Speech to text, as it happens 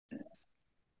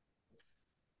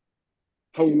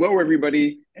Hello,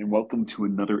 everybody, and welcome to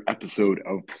another episode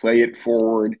of Play It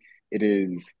Forward. It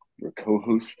is your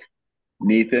co-host,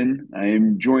 Nathan. I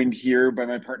am joined here by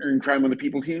my partner in crime on the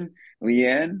People team,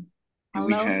 Leanne, and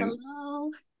we Hello, have hello.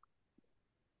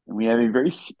 and we have a very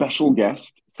special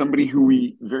guest, somebody who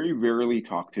we very rarely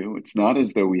talk to. It's not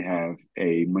as though we have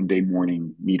a Monday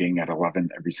morning meeting at 11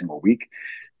 every single week.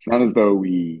 It's not as though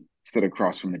we sit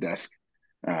across from the desk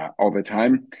all the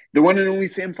time. The one and only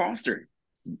Sam Foster.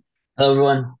 Hello,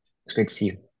 everyone. It's great to see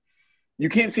you. You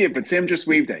can't see it, but Sam just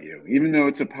waved at you. Even though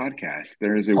it's a podcast,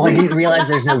 there is a Oh, I wave. didn't realize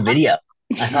there's no video.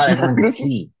 I thought everyone could this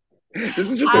see. this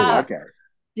is just a Great Uh, work. podcast.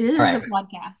 this All is a right.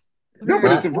 podcast. No, but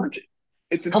We're it's a Well, virgin.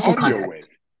 It's an helpful audio wave.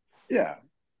 context. Yeah.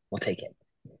 We'll take it.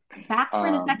 back for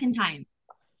the Um, second time,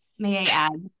 may I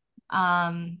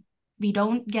add. We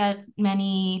don't get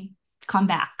many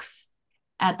comebacks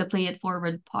at the Play It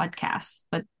Forward podcast,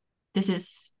 but this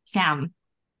is Sam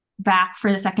back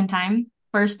for the second time.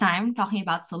 First time talking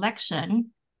about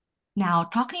selection, now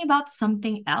talking about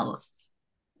something else.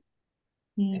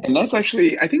 Hmm. and that's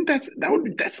actually, I think that's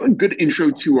a good intro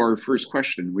to our first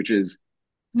question, which is,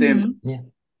 Sam, Mhm. Yeah.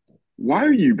 why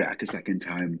are you back a second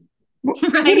time? What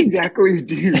Right. exactly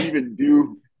do you even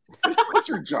do? What is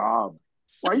your job?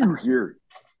 Why are you here?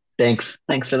 Thanks.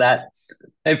 Thanks for that.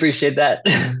 I appreciate that.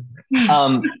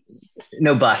 um,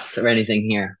 no busts or anything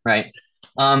here, right?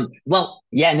 Well,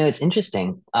 yeah, no, it's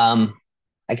interesting.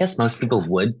 I guess most people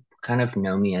would kind of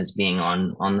know me as being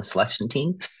on the selection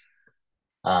team.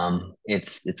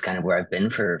 It's kind of where I've been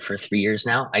for 3 years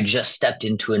now. I just stepped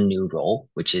into a new role,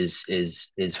 which is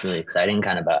really exciting,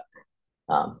 kind of a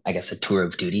I guess a tour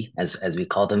of duty as we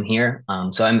call them here.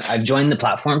 I've joined the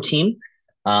platform team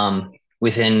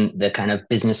within the kind of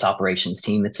business operations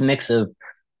team. It's a mix of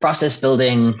process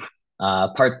building,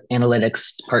 part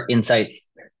analytics, part insights,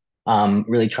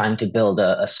 really trying to build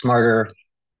a smarter,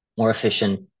 more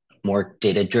efficient, more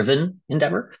data driven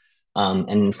endeavor and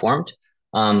informed.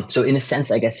 So in a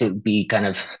sense, I guess it would be kind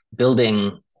of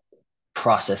building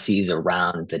processes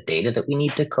around the data that we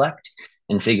need to collect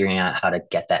and figuring out how to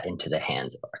get that into the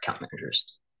hands of our account managers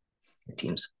and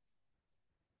teams.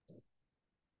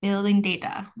 Building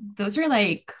data. Those are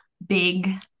like big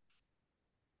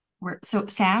words. So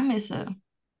Sam is a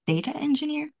data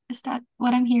engineer. Is that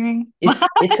what I'm hearing?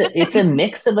 It's a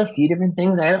mix of a few different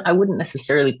things. I wouldn't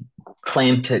necessarily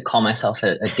claim to call myself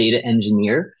a data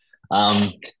engineer, um,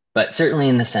 but certainly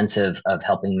in the sense of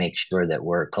helping make sure that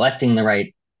we're collecting the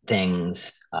right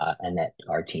things and that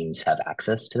our teams have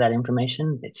access to that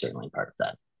information. It's certainly part of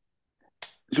that.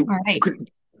 So All right. could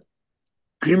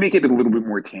you make it a little bit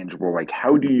more tangible? Like,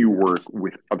 how do you work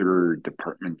with other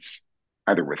departments,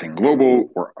 either within global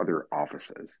or other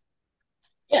offices?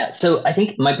 Yeah, so I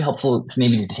think it might be helpful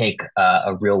maybe to take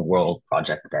a real world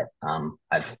project that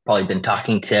I've probably been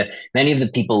talking to many of the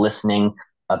people listening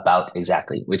about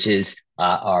exactly, which is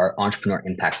our entrepreneur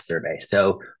impact survey.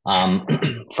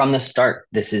 From the start,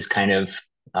 this is kind of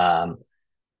um,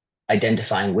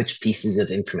 identifying which pieces of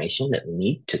information that we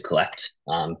need to collect,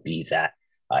 be that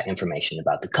information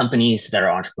about the companies that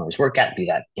our entrepreneurs work at, be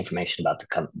that information about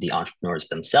the entrepreneurs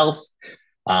themselves,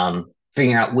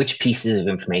 figuring out which pieces of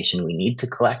information we need to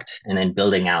collect, and then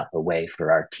building out a way for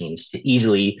our teams to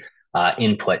easily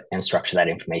input and structure that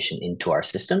information into our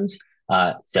systems.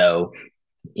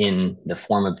 In the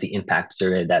form of the impact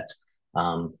survey, that's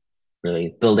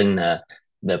really building the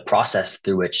process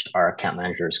through which our account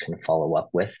managers can follow up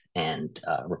with and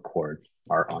record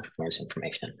our entrepreneurs'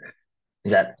 information.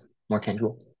 Is that more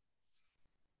tangible?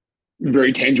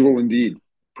 Very tangible indeed.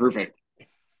 Perfect.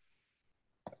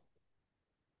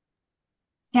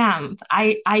 Sam,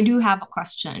 I do have a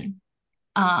question.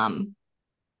 Um,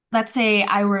 let's say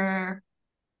I were,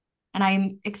 and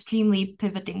I'm extremely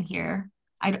pivoting here.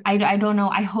 I don't know.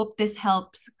 I hope this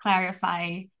helps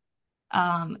clarify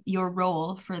your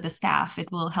role for the staff.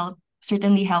 It will help,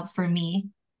 certainly help for me.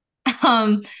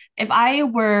 Um, if I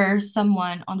were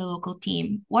someone on the local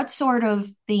team, what sort of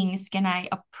things can I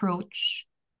approach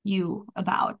you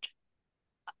about?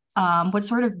 What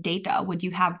sort of data would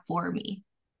you have for me?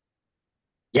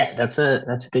 Yeah, that's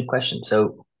a good question.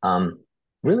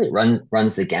 Really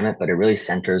runs the gamut, but it really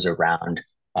centers around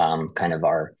kind of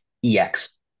our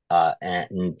EX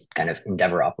and kind of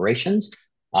Endeavor operations.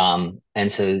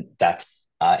 And so that's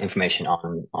information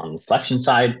on the selection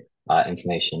side,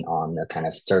 information on the kind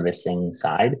of servicing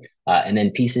side, and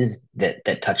then pieces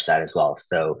that touch that as well.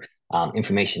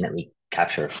 Information that we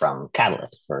capture from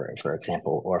Catalyst, for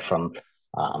example, or from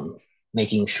um,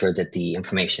 making sure that the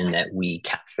information that we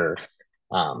capture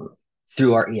um,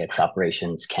 through our EX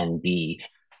operations can be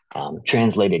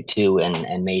translated to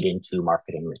and made into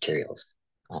marketing materials,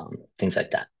 things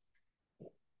like that.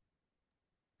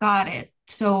 Got it.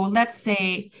 So let's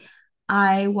say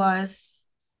I was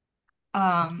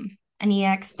an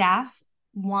EX staff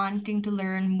wanting to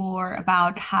learn more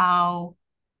about how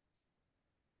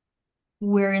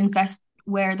where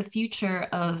the future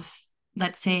of,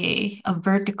 let's say, a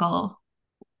vertical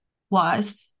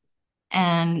was,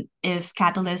 and if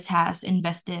Catalyst has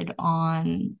invested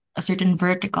on a certain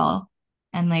vertical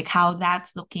and like how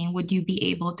that's looking, would you be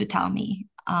able to tell me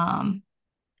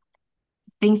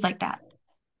things like that?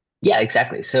 Yeah,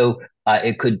 exactly. So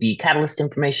it could be catalyst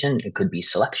information, it could be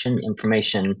selection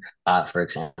information. For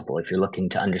example, if you're looking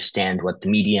to understand what the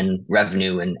median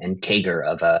revenue and CAGR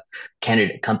of a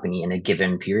candidate company in a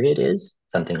given period is,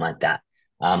 something like that.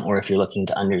 Or if you're looking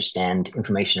to understand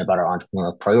information about our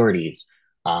entrepreneurial priorities,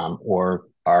 or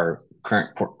our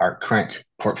current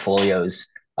portfolios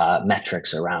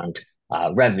metrics around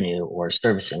revenue or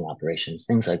servicing operations,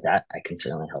 things like that, I can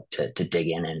certainly help to dig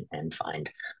in and find,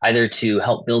 either to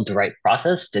help build the right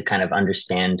process to kind of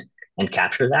understand and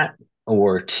capture that,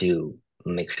 or to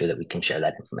make sure that we can share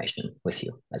that information with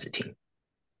you as a team.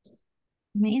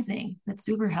 Amazing. That's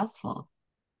super helpful.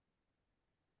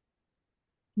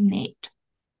 Nate.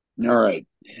 All right.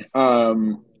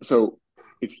 So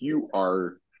if you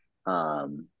are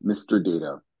Mr.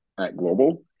 Data at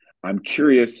Global, I'm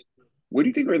curious, what do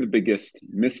you think are the biggest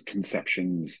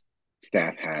misconceptions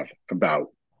staff have about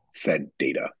said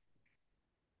data?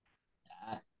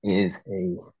 That is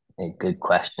a good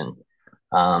question.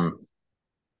 Um,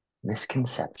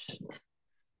 Misconceptions.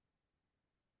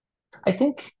 I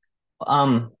think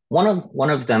one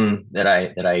of them that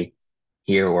I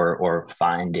hear or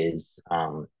find is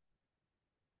I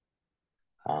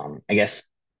guess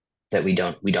that we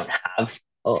don't have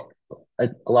a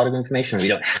lot of information, or we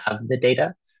don't have the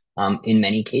data. In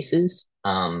many cases,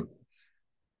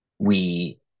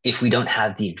 we if we don't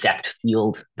have the exact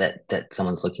field that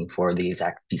someone's looking for, the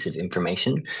exact piece of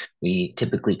information, we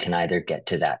typically can either get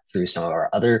to that through some of our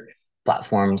other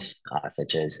platforms,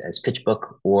 such as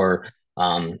PitchBook, or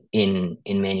in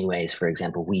many ways. For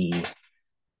example, we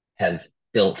have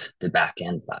built the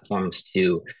backend platforms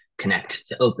to connect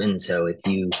to open. So if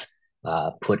you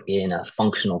put in a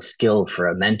functional skill for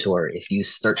a mentor, if you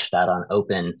search that on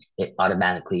open, it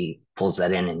automatically pulls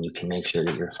that in, and you can make sure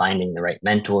that you're finding the right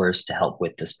mentors to help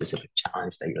with the specific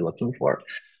challenge that you're looking for.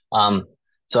 Um,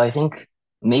 so I think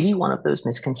maybe one of those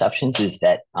misconceptions is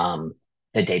that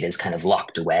the data is kind of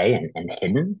locked away and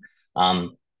hidden.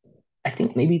 Um, I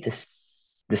think maybe the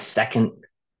second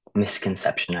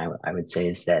misconception I would say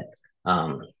is that,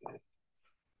 um,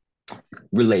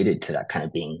 related to that kind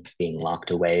of being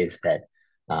locked away, is that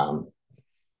um,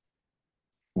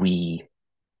 we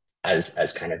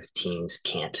as kind of teams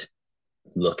can't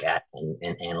look at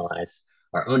and analyze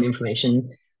our own information,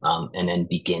 and then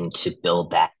begin to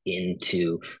build that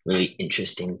into really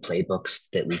interesting playbooks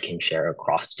that we can share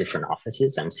across different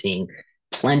offices. I'm seeing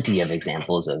plenty of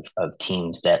examples of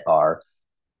teams that are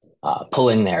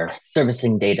pulling their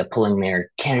servicing data, pulling their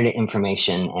candidate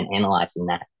information, and analyzing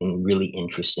that in really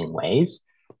interesting ways,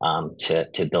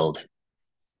 to build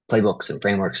playbooks and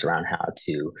frameworks around how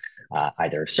to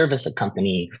either service a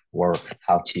company or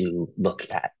how to look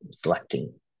at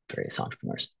selecting various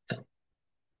entrepreneurs. So,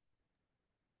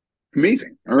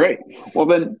 Amazing. All right. Well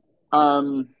then,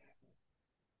 um,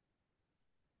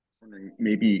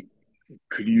 maybe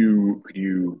could you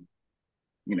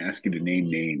I'm gonna ask you to name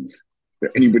names. Is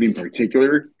there anybody in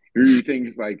particular who you think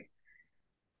is like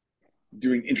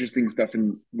doing interesting stuff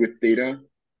with data?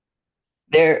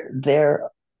 there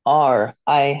are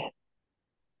I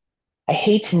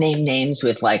hate to name names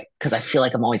with, like, because I feel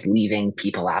like I'm always leaving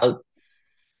people out,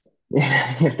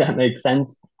 if that makes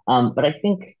sense. But I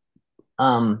think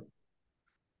um,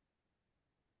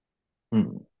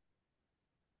 hmm,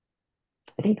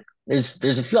 I think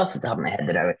there's a few off the top of my head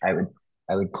that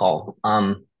I would call.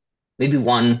 Maybe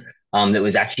one that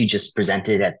was actually just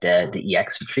presented at the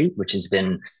EX retreat, which has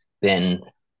been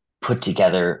put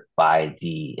together by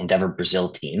the Endeavor Brazil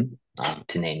team,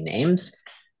 to name names.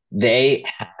 They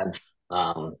have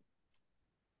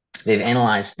they've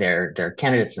analyzed their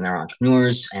candidates and their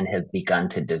entrepreneurs, and have begun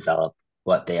to develop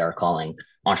what they are calling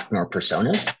entrepreneur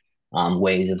personas,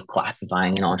 ways of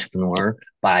classifying an entrepreneur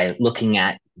by looking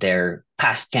at their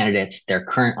past candidates, their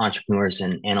current entrepreneurs,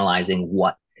 and analyzing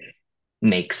what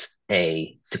makes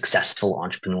a successful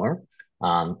entrepreneur,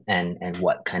 and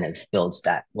what kind of builds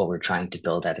that, what we're trying to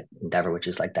build at Endeavor, which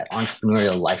is like that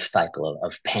entrepreneurial life cycle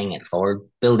of paying it forward,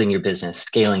 building your business,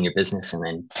 scaling your business, and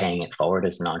then paying it forward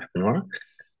as an entrepreneur.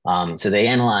 So they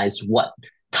analyzed what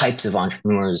types of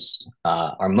entrepreneurs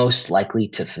are most likely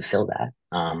to fulfill that,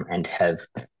 and have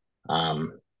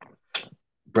um,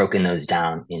 broken those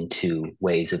down into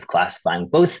ways of classifying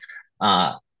both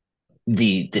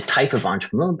the type of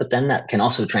entrepreneur, but then that can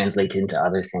also translate into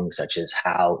other things such as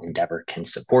how Endeavor can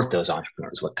support those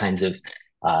entrepreneurs, what kinds of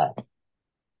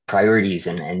priorities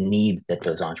and needs that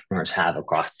those entrepreneurs have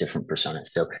across different personas.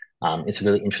 So it's a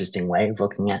really interesting way of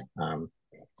looking at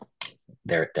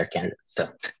their candidates. So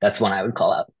that's one I would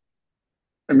call out.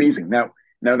 Amazing. Now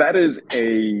that is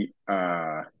a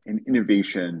an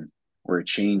innovation or a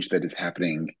change that is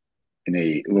happening in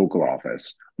a local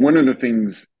office. One of the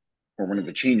things, or one of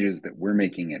the changes that we're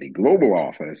making at a global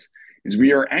office, is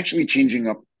we are actually changing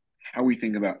up how we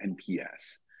think about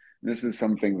NPS. This is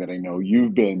something that I know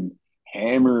you've been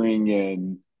hammering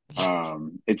in.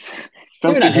 It's Maybe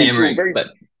something not hammering, but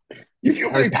you feel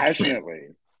I was very passionate. passionately.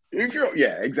 You feel,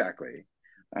 yeah, exactly.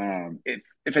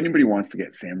 If anybody wants to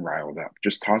get Sam riled up,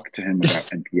 just talk to him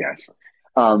about NPS.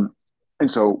 And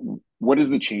so, what is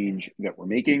the change that we're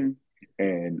making,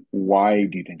 and why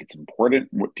do you think it's important?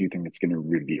 What do you think it's going to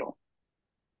reveal?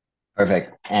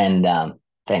 Perfect. And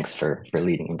thanks for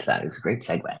leading into that. It was a great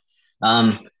segue.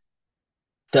 Um,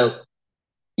 so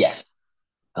yes,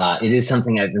 it is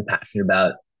something I've been passionate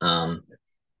about,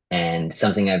 and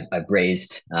something I've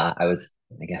raised. I was,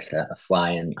 I guess, a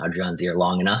fly in Adrian's ear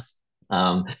long enough,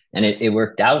 and it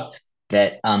worked out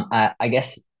that I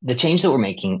guess the change that we're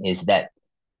making is that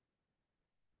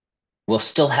we'll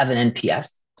still have an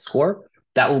NPS score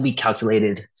that will be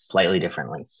calculated slightly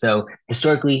differently. So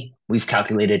historically, we've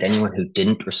calculated anyone who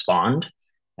didn't respond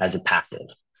as a passive.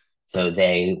 So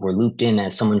they were looped in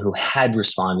as someone who had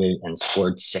responded and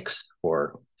scored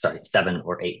 7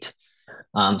 or 8.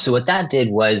 So what that did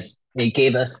was it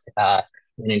gave us an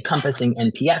encompassing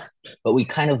NPS, but we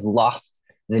kind of lost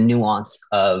the nuance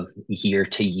of year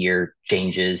to year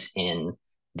changes in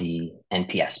the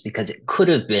NPS because it could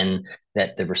have been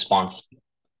that the response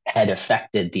had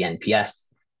affected the NPS.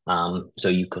 So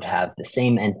you could have the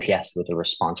same NPS with a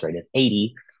response rate of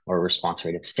 80 or a response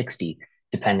rate of 60,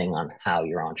 depending on how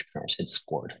your entrepreneurs had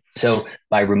scored. So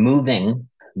by removing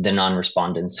the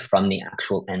non-respondents from the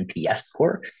actual NPS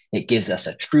score, it gives us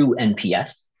a true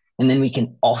NPS. And then we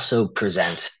can also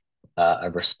present a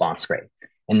response rate.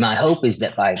 And my hope is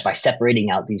that by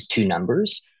separating out these two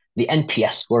numbers, the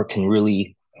NPS score can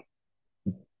really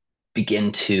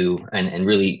begin to and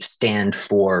really stand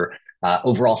for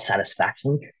overall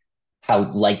satisfaction. How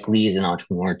likely is an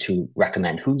entrepreneur to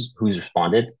recommend who's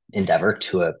responded Endeavor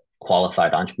to a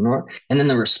qualified entrepreneur, and then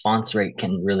the response rate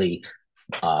can really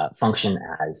function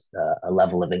as a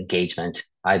level of engagement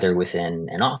either within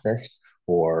an office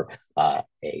or a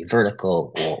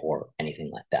vertical or anything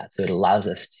like that. So it allows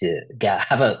us to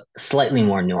have a slightly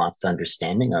more nuanced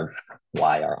understanding of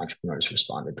why our entrepreneurs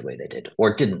responded the way they did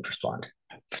or didn't respond.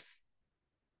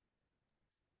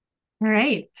 All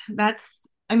right.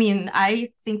 I mean, I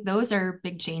think those are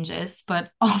big changes,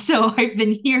 but also I've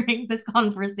been hearing this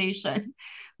conversation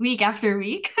week after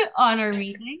week on our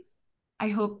meetings. I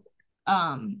hope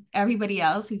everybody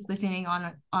else who's listening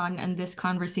on in this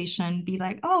conversation be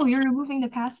like, "Oh, you're removing the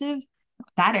passive?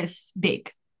 That is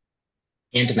big."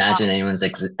 Can't imagine anyone's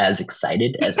as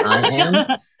excited as I am.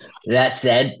 That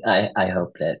said, I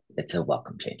hope that it's a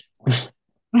welcome change.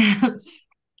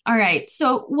 All right.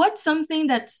 So what's something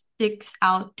that sticks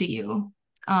out to you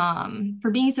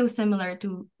for being so similar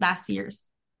to last year's,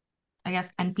 I guess,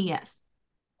 NPS?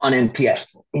 On NPS,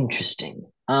 interesting.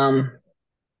 I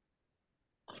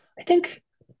think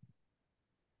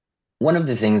one of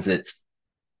the things that's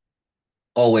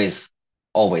always,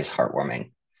 always heartwarming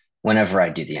whenever I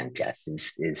do the NPS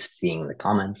is seeing the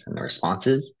comments and the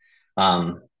responses.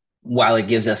 Um, while it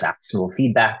gives us actionable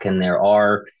feedback, and there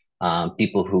are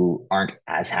people who aren't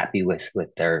as happy with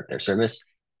their service,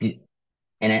 and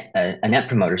a net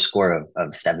promoter score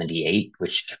of 78,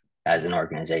 which as an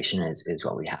organization is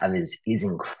what we have, is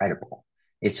incredible.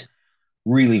 It's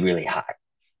really, really high.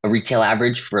 A retail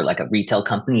average for like a retail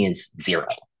company is 0.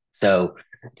 So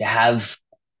to have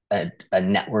a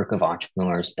network of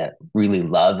entrepreneurs that really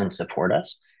love and support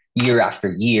us year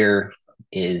after year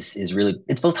is really,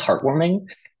 it's both heartwarming,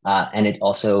 and it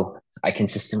also, I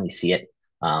consistently see it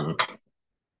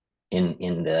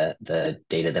in the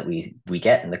data that we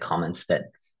get and the comments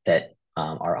that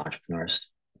our entrepreneurs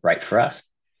write for us.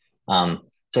 So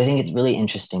I think it's really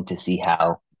interesting to see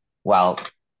how, while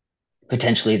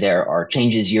potentially there are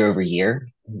changes year over year,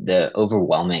 the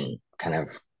overwhelming kind of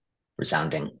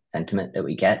resounding sentiment that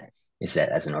we get is that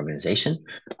as an organization,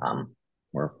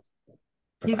 we're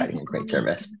Give us providing a a great comment.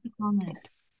 service. Give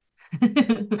us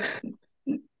a comment.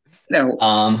 Now,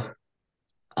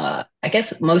 I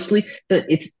guess mostly so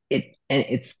it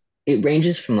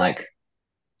ranges from like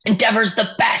Endeavor's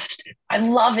the best. I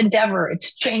love Endeavor.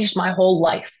 It's changed my whole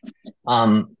life.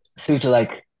 Through to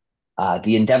like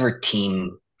the Endeavor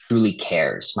team truly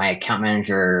cares. My account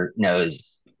manager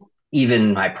knows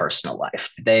even my personal life.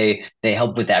 They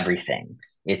help with everything.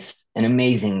 It's an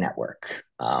amazing network.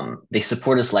 They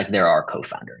support us like they're our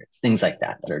co-founder. It's things like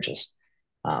that that are just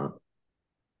um,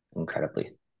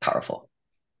 incredibly powerful.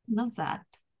 Love that.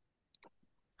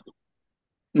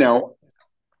 Now,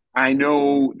 I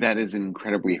know that is an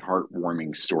incredibly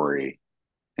heartwarming story,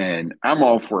 and I'm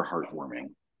all for heartwarming,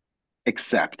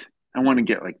 except I want to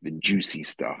get like the juicy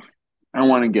stuff. I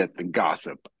want to get the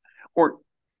gossip, or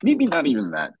maybe not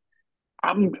even that.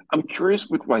 I'm curious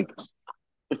with like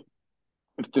if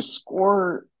if the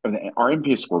score of our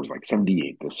NPS score was like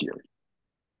 78 this year,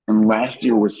 and last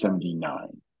year was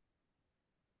 79.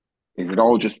 Is it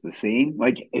all just the same?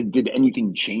 Like, did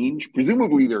anything change?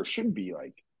 Presumably, there should be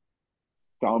like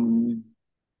some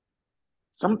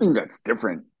something that's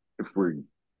different if we're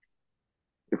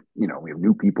if we have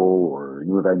new people or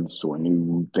new events or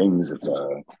new things. It's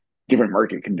different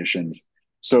market conditions.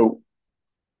 So,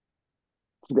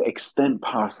 to the extent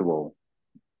possible,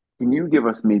 can you give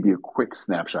us maybe a quick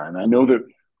snapshot? And I know that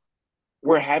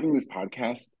we're having this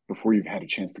podcast before you've had a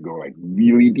chance to go like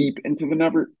really deep into the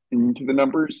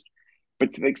numbers,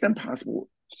 but to the extent possible,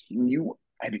 can you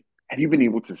have you been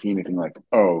able to see anything like,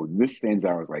 oh, this stands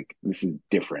out as like this is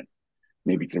different?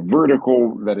 Maybe it's a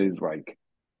vertical that is like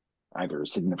either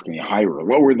significantly higher or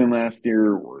lower than last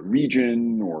year, or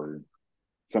region, or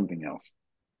something else.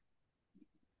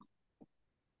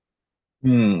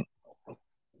 Hmm.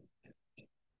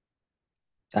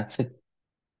 That's a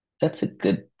that's a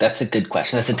good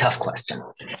question. That's a tough question.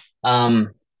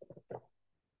 Um,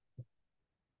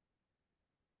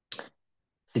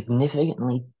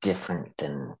 Significantly different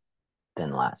than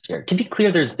last year. To be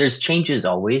clear, there's changes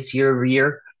always year over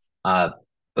year, uh,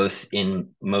 both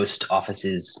in most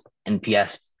offices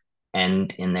NPS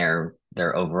and in their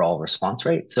overall response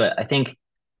rate. So I think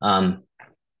um,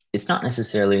 it's not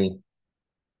necessarily.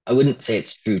 I wouldn't say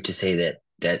it's true to say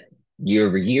that year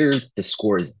over year the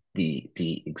score is the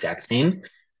exact same.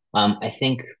 I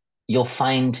think you'll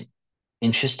find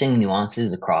interesting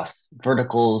nuances across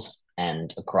verticals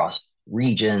and across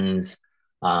regions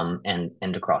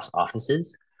and across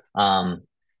offices. Um,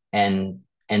 and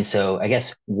and so I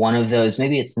guess one of those,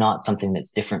 maybe it's not something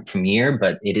that's different from year,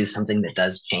 but it is something that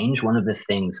does change. One of the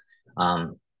things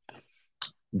um,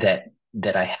 that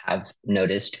I have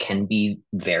noticed can be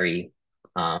very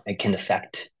it can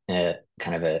affect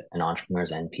kind of an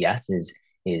entrepreneur's NPS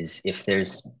is if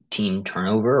there's team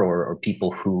turnover or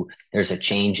people who there's a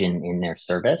change in their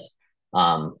service.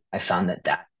 I found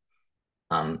that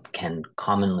can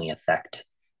commonly affect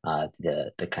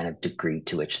the kind of degree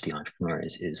to which the entrepreneur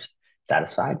is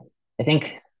satisfied. I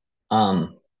think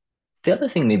the other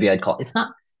thing maybe I'd call it's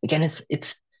not again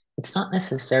it's not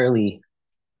necessarily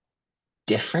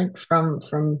different from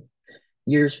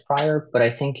years prior, but I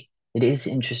think it is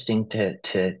interesting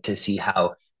to see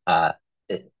how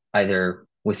either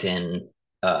within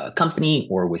a company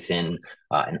or within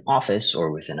an office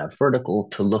or within a vertical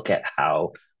to look at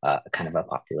how kind of a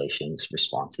population's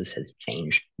responses has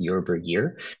changed year over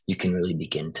year. You can really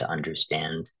begin to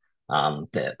understand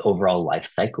the overall life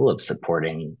cycle of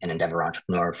supporting an Endeavor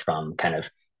entrepreneur from kind of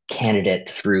candidate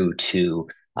through to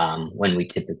when we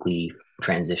typically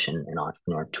transition an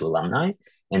entrepreneur to alumni.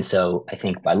 And so I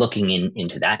think by looking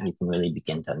into that, you can really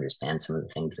begin to understand some of the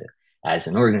things that as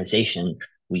an organization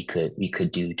we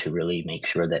could do to really make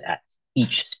sure that at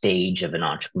each stage of an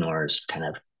entrepreneur's kind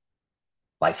of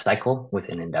life cycle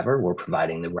within Endeavor, we're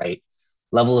providing the right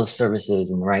level of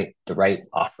services and the right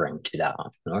offering to that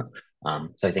entrepreneur.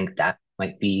 So I think that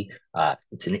might be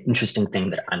it's an interesting thing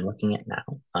that I'm looking at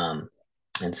now.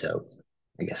 And so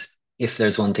I guess if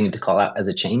there's one thing to call out as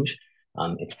a change,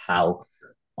 it's how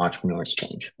entrepreneurs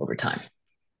change over time.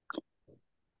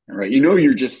 All right,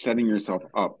 you're just setting yourself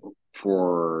up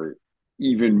for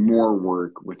even more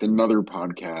work with another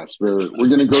podcast where we're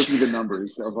going to go through the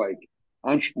numbers of like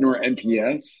entrepreneur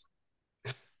NPS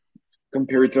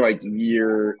compared to like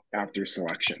year after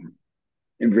selection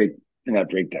and break in that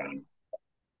breakdown.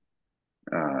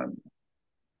 Um,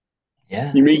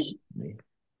 Yeah, you may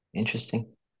interesting.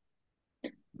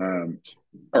 um,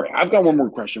 all right. I've got one more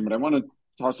question, but I want to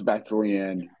toss it back to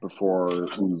Leanne before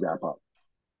we wrap up.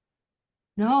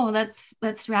 No, let's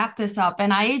wrap this up.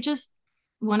 And I just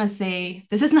want to say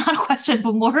this is not a question,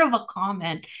 but more of a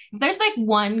comment. If there's like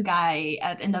one guy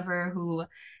at Endeavor who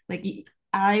like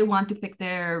I want to pick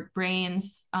their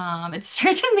brains, it's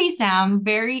certainly Sam.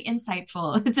 Very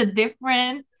insightful. It's a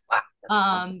different Wow, that's a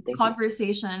compliment. Thank you.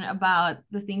 conversation about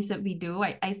the things that we do.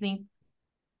 I think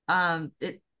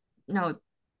It no,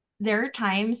 there are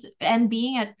times, and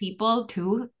being at people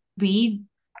too, we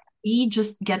we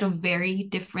just get a very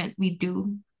different, we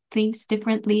do things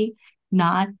differently,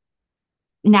 not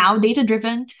now data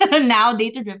driven, now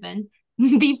data driven,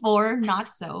 before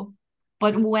not so.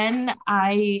 But when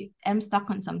I am stuck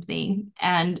on something,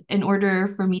 and in order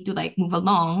for me to like move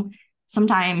along,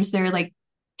 sometimes there are like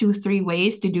two, three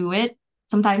ways to do it.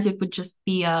 Sometimes it would just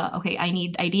be okay, I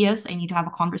need ideas, I need to have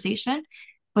a conversation.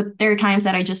 But there are times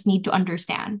that I just need to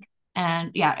understand.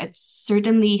 And yeah, it's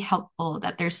certainly helpful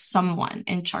that there's someone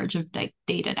in charge of like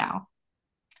data now.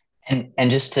 And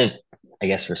just to, I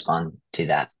guess, respond to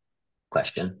that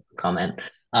question, comment.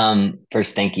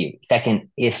 First, thank you. Second,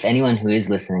 if anyone who is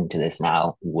listening to this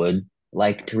now would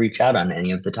like to reach out on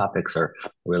any of the topics or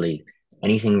really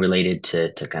anything related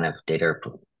to kind of data or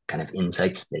kind of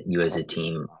insights that you as a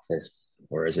team, office,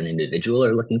 or as an individual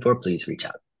are looking for, please reach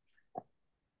out.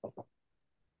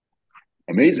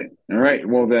 Amazing. All right.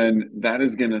 Well, then that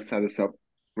is going to set us up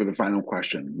for the final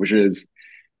question, which is,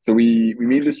 so we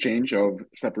made this change of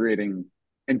separating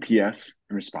NPS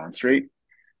and response rate.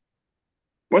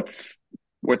 What's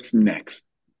what's next?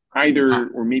 Uh, Either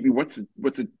or maybe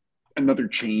another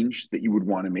change that you would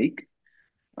want to make?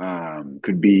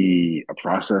 Could be a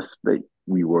process that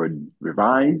we would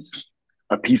revise,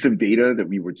 a piece of data that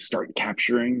we would start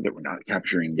capturing that we're not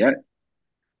capturing yet.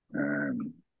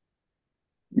 Um,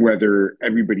 whether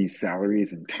everybody's salary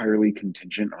is entirely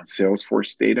contingent on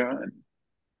Salesforce data, and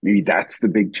maybe that's the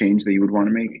big change that you would want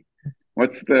to make.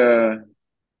 What's the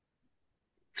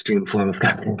Extreme form of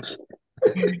governance.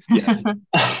 yes?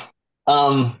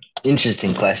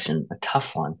 Interesting question. A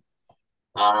tough one.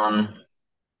 Um,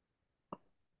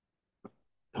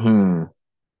 hmm,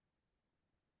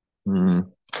 hmm.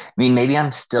 I mean, maybe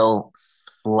I'm still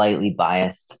slightly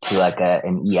biased to like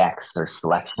an EX or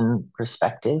selection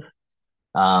perspective.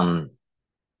 Um,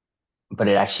 but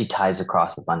it actually ties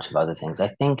across a bunch of other things. I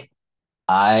think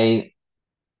I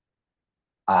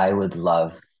I would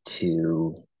love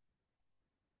to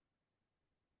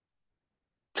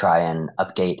try and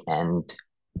update and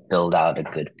build out a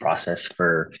good process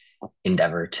for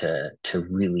Endeavor to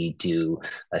really do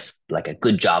like a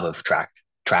good job of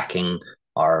tracking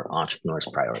our entrepreneurs'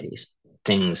 priorities.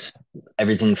 Things,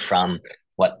 everything from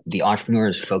what the entrepreneur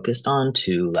is focused on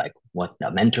to like what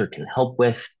a mentor can help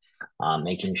with,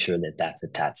 making sure that that's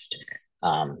attached,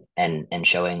 and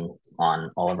showing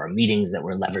on all of our meetings that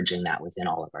we're leveraging that within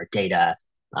all of our data,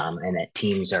 and that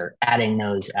teams are adding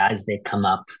those as they come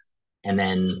up. And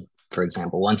then, for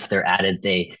example, once they're added,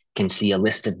 they can see a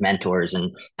list of mentors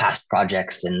and past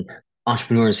projects and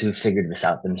entrepreneurs who've figured this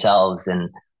out themselves. And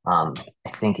I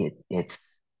think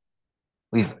it's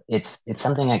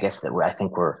something, I guess, that I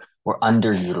think we're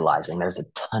underutilizing. There's a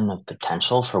ton of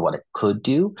potential for what it could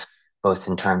do, both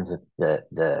in terms of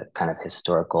the kind of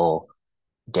historical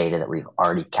data that we've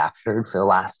already captured for the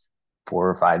last 4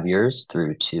 or 5 years,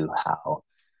 through to how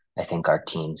I think our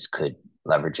teams could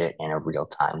leverage it in a real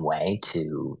time way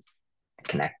to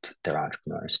connect their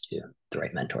entrepreneurs to the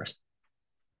right mentors.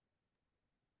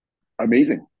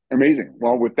 Amazing, amazing.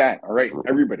 Well, with that, all right,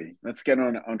 everybody, let's get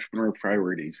on entrepreneur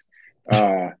priorities.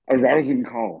 A rousing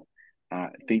call.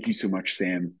 Thank you so much,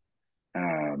 Sam.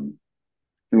 Um,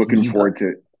 Thank looking you both. forward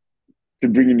to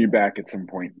bringing you back at some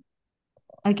point.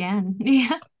 Again.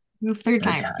 Yeah. Third Third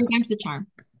time. Third time. time's the charm.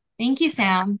 Thank you,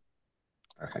 Sam.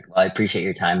 Perfect. Well, I appreciate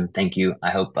your time. Thank you.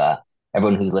 I hope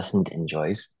everyone who's listened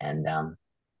enjoys, and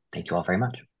thank you all very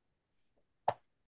much.